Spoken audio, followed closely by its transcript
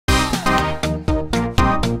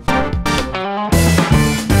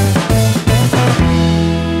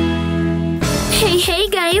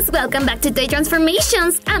guys! Welcome back to Day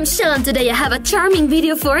Transformations! I'm Chelle and today I have a charming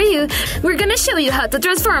video for you. We're gonna show you how to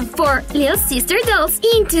transform 4 LIL Sister Dolls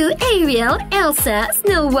into Ariel, Elsa,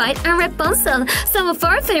 Snow White and Rapunzel, some of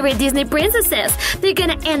our favorite Disney princesses. They're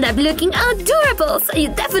gonna end up looking adorable, so you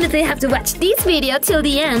definitely have to watch this video till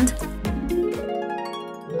the end.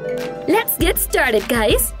 Let's get started,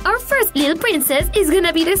 guys! Our first little princess is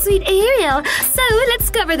gonna be the sweet Ariel. So let's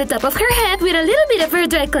cover the top of her head with a little bit of her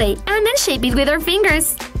dry clay and then shape it with our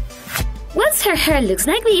fingers. Once her hair looks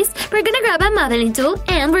like this, we're gonna grab a modeling tool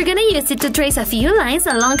and we're gonna use it to trace a few lines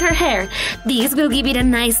along her hair. This will give it a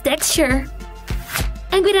nice texture.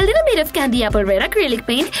 And with a little bit of candy apple red acrylic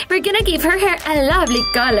paint, we're gonna give her hair a lovely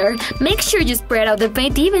color. Make sure you spread out the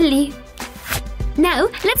paint evenly. Now,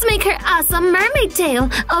 let's make her awesome mermaid tail.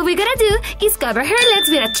 All we gotta do is cover her legs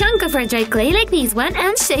with a chunk of her dry clay like this one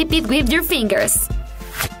and shape it with your fingers.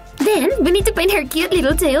 Then, we need to paint her cute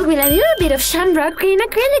little tail with a little bit of shamrock green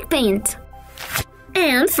acrylic paint.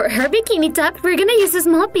 And for her bikini top, we're gonna use a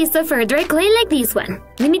small piece of her dry clay like this one.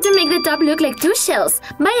 We need to make the top look like 2 shells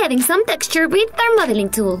by adding some texture with our modeling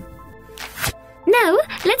tool. Now,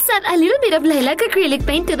 let's add a little bit of lilac acrylic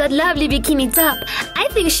paint to that lovely bikini top. I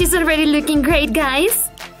think she's already looking great, guys!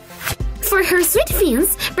 For her sweet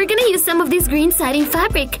fins, we're gonna use some of this green satin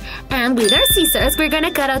fabric. And with our scissors, we're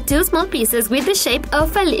gonna cut out 2 small pieces with the shape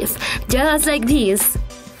of a leaf, just like this.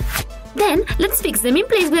 Then, let's fix them in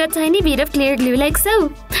place with a tiny bit of clear glue like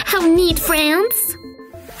so. How neat, friends!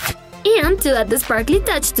 And to add the sparkly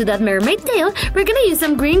touch to that mermaid tail, we're gonna use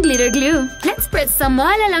some green glitter glue. Let's spread some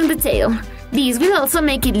all along the tail. This will also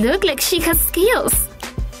make it look like she has scales.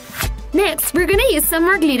 Next, we're gonna use some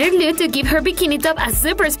more glitter glue to give her bikini top a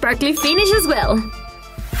super sparkly finish as well.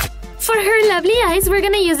 For her lovely eyes, we're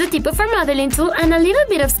gonna use the tip of our modeling tool and a little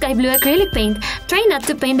bit of sky blue acrylic paint. Try not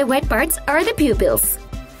to paint the white parts or the pupils.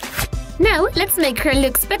 Now, let's make her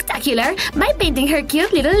look spectacular by painting her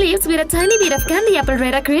cute little lips with a tiny bit of candy apple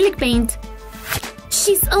red acrylic paint.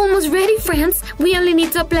 She's almost ready, friends! We only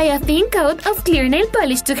need to apply a thin coat of clear nail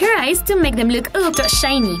polish to her eyes to make them look ultra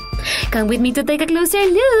shiny. Come with me to take a closer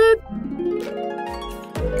look!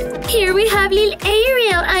 Here we have Lil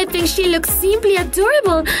Ariel! I think she looks simply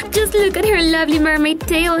adorable! Just look at her lovely mermaid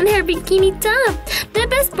tail and her bikini top! The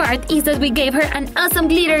best part is that we gave her an awesome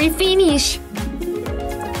glittery finish!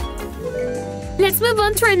 Let's move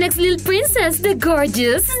on to our next little princess, the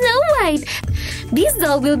gorgeous Snow White! This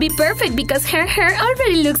doll will be perfect because her hair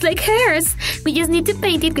already looks like hers. We just need to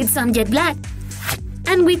paint it with some jet black.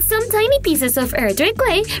 And with some tiny pieces of air dry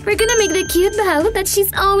clay, we're gonna make the cute bow that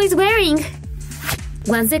she's always wearing.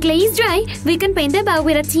 Once the clay is dry, we can paint the bow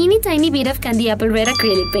with a teeny tiny bit of candy apple red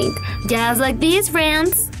acrylic paint. Just like this,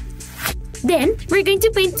 friends. Then, we're going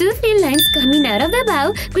to paint 2 thin lines coming out of the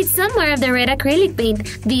bow with some more of the red acrylic paint.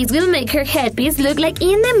 This will make her headpiece look like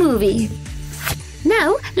in the movie.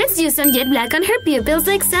 Now, let's use some jet black on her pupils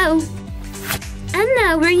like so. And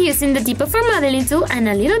now we're using the tip of our modeling tool and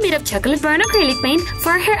a little bit of chocolate brown acrylic paint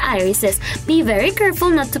for her irises. Be very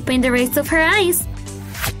careful not to paint the rest of her eyes.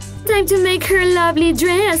 Time to make her lovely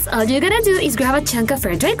dress. All you gotta do is grab a chunk of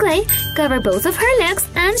her dry clay, cover both of her legs,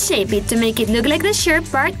 and shape it to make it look like the shirt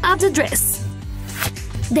part of the dress.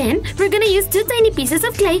 Then, we're gonna use 2 tiny pieces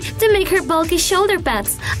of clay to make her bulky shoulder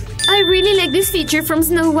pads. I really like this feature from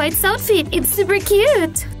Snow White's outfit. It's super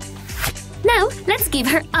cute! Now, let's give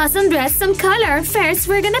her awesome dress some color. First,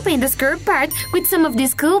 we're gonna paint the skirt part with some of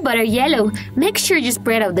this cool butter yellow. Make sure you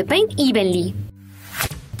spread out the paint evenly.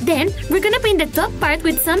 Then, we're gonna paint the top part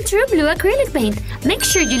with some true blue acrylic paint. Make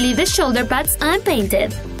sure you leave the shoulder pads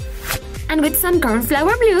unpainted. And with some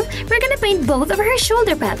cornflower blue, we're gonna paint both of her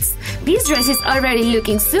shoulder pads. This dress is already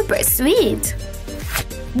looking super sweet!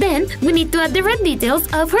 Then, we need to add the red details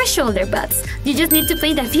of her shoulder pads. You just need to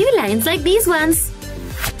paint a few lines like these ones.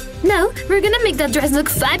 Now, we're gonna make the dress look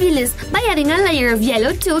fabulous by adding a layer of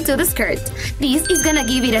yellow tulle to the skirt. This is gonna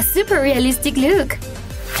give it a super realistic look.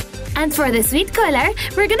 And for the sweet color,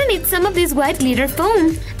 we're gonna need some of this white glitter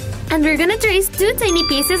foam. And we're gonna trace 2 tiny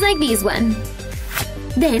pieces like this one.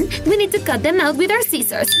 Then, we need to cut them out with our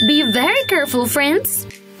scissors. Be very careful, friends!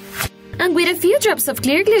 And with a few drops of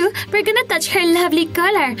clear glue, we're gonna touch her lovely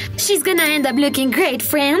color. She's gonna end up looking great,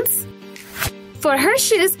 friends! For her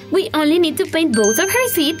shoes, we only need to paint both of her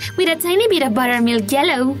feet with a tiny bit of buttermilk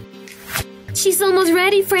yellow. She's almost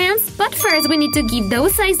ready, friends, but first we need to give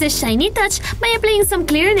those eyes a shiny touch by applying some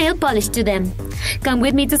clear nail polish to them. Come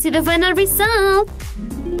with me to see the final result!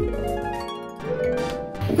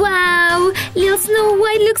 Wow! Little Snow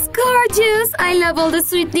White looks gorgeous! I love all the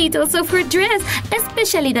sweet details of her dress,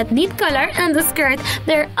 especially that neat color and the skirt.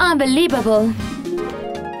 They're unbelievable!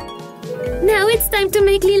 Now it's time to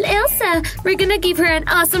make Lil Elsa. We're gonna give her an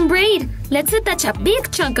awesome braid. Let's attach a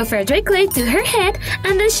big chunk of air dry clay to her head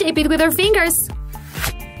and then shape it with our fingers.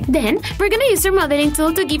 Then, we're gonna use our modeling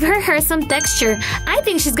tool to give her hair some texture. I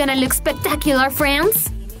think she's gonna look spectacular, friends!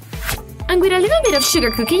 And with a little bit of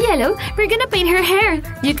sugar cookie yellow, we're gonna paint her hair.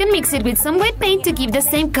 You can mix it with some white paint to give the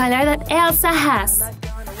same color that Elsa has.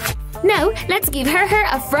 Now, let's give her hair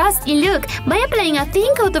a frosty look by applying a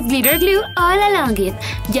thin coat of glitter glue all along it.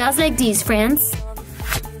 Just like this, friends.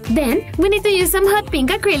 Then, we need to use some hot pink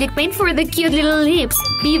acrylic paint for the cute little lips.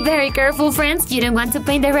 Be very careful, friends. You don't want to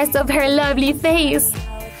paint the rest of her lovely face.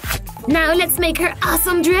 Now let's make her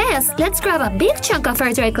awesome dress! Let's grab a big chunk of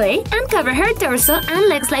air dry clay and cover her torso and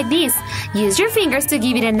legs like this. Use your fingers to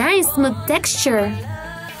give it a nice smooth texture.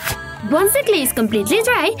 Once the clay is completely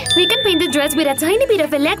dry, we can paint the dress with a tiny bit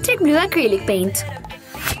of electric blue acrylic paint.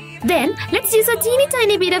 Then, let's use a teeny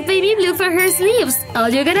tiny bit of baby blue for her sleeves. All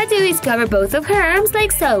you gotta do is cover both of her arms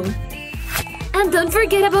like so. And don't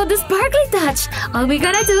forget about the sparkly touch! All we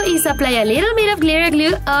gotta do is apply a little bit of glitter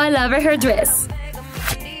glue all over her dress.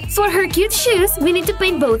 For her cute shoes, we need to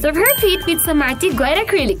paint both of her feet with some Arctic white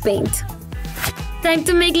acrylic paint. Time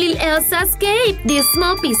to make Lil Elsa's cape! This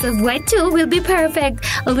small piece of white tulle will be perfect.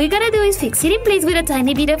 All we gotta do is fix it in place with a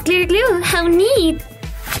tiny bit of clear glue. How neat!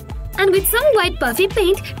 And with some white puffy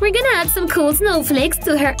paint, we're gonna add some cool snowflakes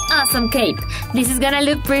to her awesome cape. This is gonna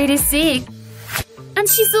look pretty sick. And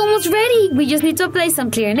she's almost ready! We just need to apply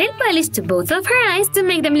some clear nail polish to both of her eyes to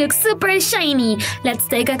make them look super shiny. Let's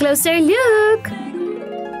take a closer look!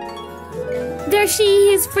 There she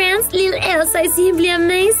is, friends! Lil Elsa is simply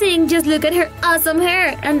amazing! Just look at her awesome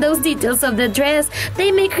hair and those details of the dress. They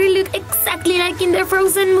make her look exactly like in the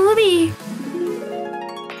Frozen movie.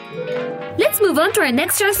 Let's move on to our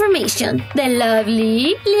next transformation, the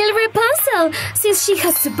lovely Lil Rapunzel. Since she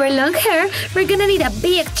has super long hair, we're gonna need a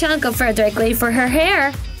big chunk of air dry clay for her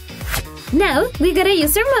hair. Now, we gotta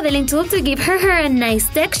use our modeling tool to give her hair a nice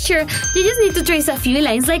texture. You just need to trace a few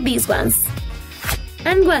lines like these ones.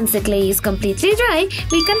 And once the clay is completely dry,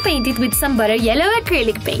 we can paint it with some butter yellow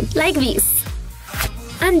acrylic paint, like this.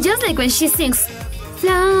 And just like when she sings,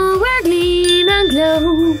 "Flower gleam and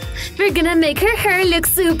glow," we're gonna make her hair look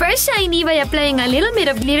super shiny by applying a little bit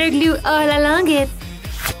of glitter glue all along it.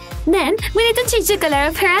 Then, we need to change the color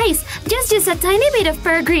of her eyes. Just use a tiny bit of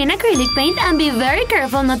pearl green acrylic paint and be very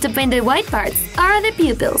careful not to paint the white parts, or the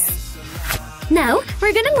pupils. Now,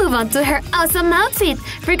 we're gonna move on to her awesome outfit.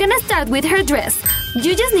 We're gonna start with her dress.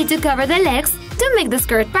 You just need to cover the legs to make the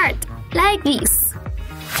skirt part, like this.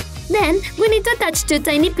 Then, we need to attach two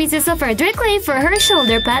tiny pieces of air dry clay for her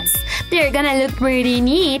shoulder pads. They're gonna look pretty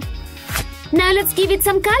neat. Now let's give it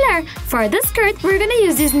some color. For the skirt, we're gonna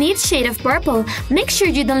use this neat shade of purple. Make sure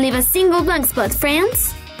you don't leave a single blank spot,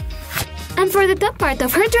 friends. And for the top part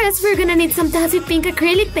of her dress, we're gonna need some taffy pink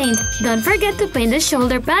acrylic paint. Don't forget to paint the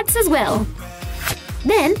shoulder pads as well.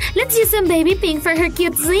 Then, let's use some baby pink for her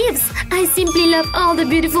cute sleeves. I simply love all the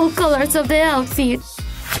beautiful colors of the outfit.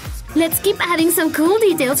 Let's keep adding some cool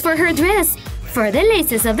details for her dress. For the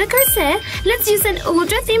laces of the corset, let's use an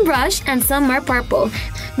ultra-thin brush and some more purple.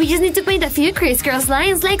 We just need to paint a few crisscross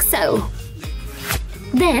lines like so.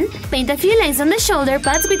 Then, paint a few lines on the shoulder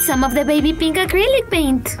pads with some of the baby pink acrylic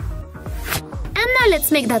paint. And now let's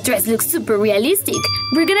make that dress look super realistic.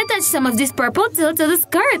 We're gonna attach some of this purple tulle to the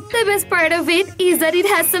skirt. The best part of it is that it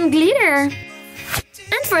has some glitter.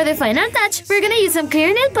 And for the final touch, we're gonna use some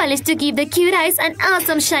clear nail polish to give the cute eyes an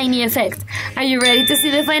awesome shiny effect. Are you ready to see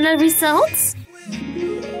the final results?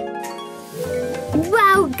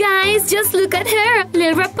 Wow, guys, just look at her!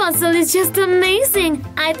 Lil Rapunzel is just amazing!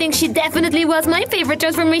 I think she definitely was my favorite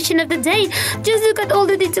transformation of the day. Just look at all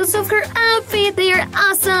the details of her outfit, they are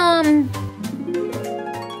awesome!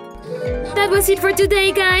 That was it for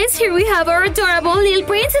today, guys! Here we have our adorable Lil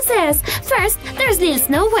Princesses! First, there's Lil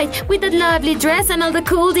Snow White with that lovely dress and all the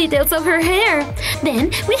cool details of her hair. Then,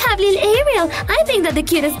 we have Lil Ariel. I think that the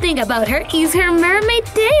cutest thing about her is her mermaid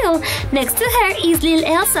tail. Next to her is Lil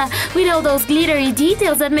Elsa with all those glittery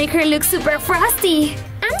details that make her look super frosty.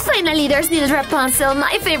 And finally, there's Lil Rapunzel,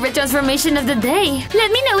 my favorite transformation of the day.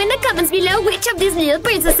 Let me know in the comments below which of these Lil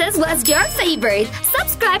Princesses was your favorite.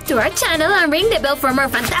 Subscribe to our channel and ring the bell for more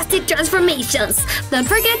fantastic transformations. Don't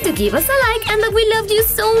forget to give us a like and that we love you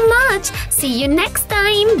so much. See you next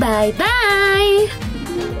time. Bye-bye.